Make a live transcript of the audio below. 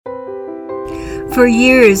For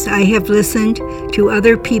years, I have listened to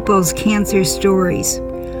other people's cancer stories.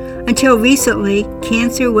 Until recently,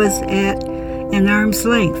 cancer was at an arm's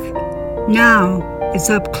length. Now, it's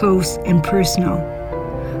up close and personal.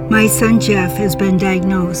 My son Jeff has been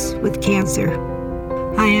diagnosed with cancer.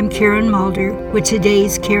 I am Karen Mulder with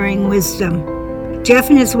today's Caring Wisdom. Jeff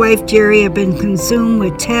and his wife Jerry have been consumed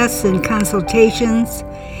with tests and consultations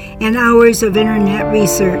and hours of internet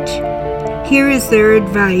research. Here is their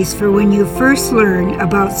advice for when you first learn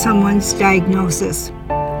about someone's diagnosis.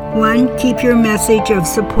 1. Keep your message of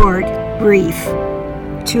support brief.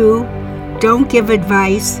 2. Don't give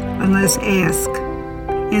advice unless asked.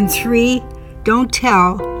 And 3. Don't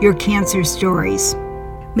tell your cancer stories.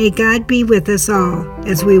 May God be with us all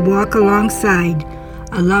as we walk alongside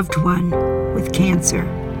a loved one with cancer.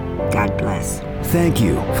 God bless. Thank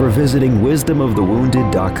you for visiting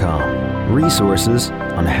wisdomofthewounded.com. Resources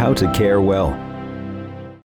on how to care well.